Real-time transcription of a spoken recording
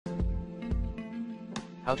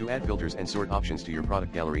How to add filters and sort options to your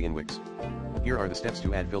product gallery in Wix. Here are the steps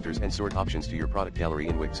to add filters and sort options to your product gallery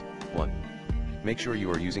in Wix. 1. Make sure you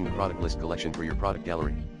are using the product list collection for your product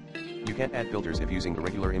gallery. You can't add filters if using the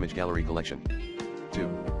regular image gallery collection. 2.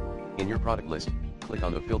 In your product list, click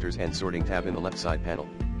on the Filters and Sorting tab in the left side panel.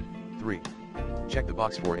 3. Check the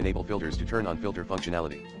box for Enable Filters to turn on filter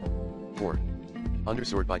functionality. 4. Under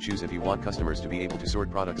Sort by, choose if you want customers to be able to sort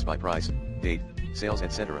products by price, date, sales,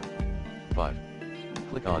 etc. 5.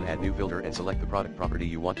 Click on Add New Filter and select the product property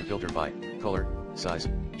you want to filter by, color, size,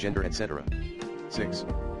 gender, etc. 6.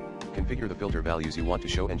 Configure the filter values you want to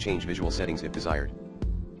show and change visual settings if desired.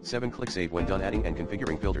 7. Click Save when done adding and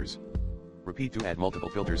configuring filters. Repeat to add multiple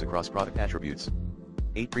filters across product attributes.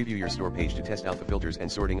 8. Preview your store page to test out the filters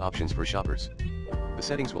and sorting options for shoppers. The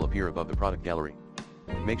settings will appear above the product gallery.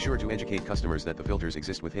 Make sure to educate customers that the filters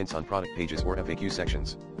exist with hints on product pages or FAQ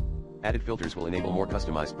sections. Added filters will enable more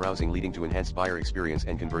customized browsing, leading to enhanced buyer experience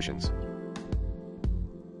and conversions.